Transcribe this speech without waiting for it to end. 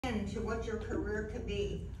into what your career could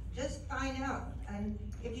be. Just find out, and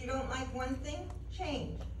if you don't like one thing,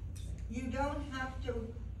 change. You don't have to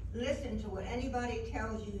listen to what anybody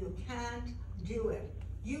tells you. You can't do it.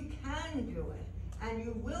 You can do it, and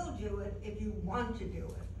you will do it if you want to do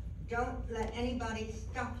it. Don't let anybody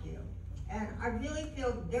stop you. And I really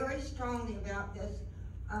feel very strongly about this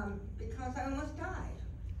because I almost died.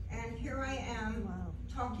 And here I am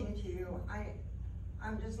talking to you.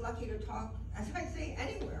 I'm just lucky to talk, as I say,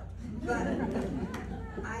 anywhere. But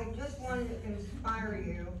I just wanted to inspire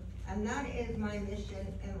you, and that is my mission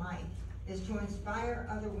in life, is to inspire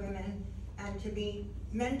other women and to be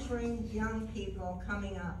mentoring young people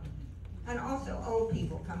coming up, and also old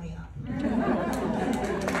people coming up.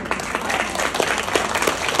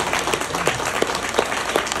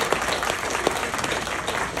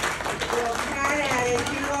 Well, Pat,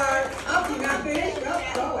 if you are, oh, you're not finished? Oh,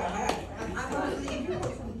 go ahead. I want to leave you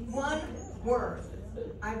with one word.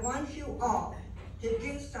 I want you all to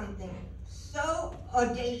do something so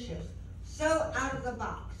audacious, so out of the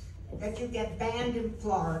box, that you get banned in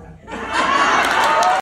Florida.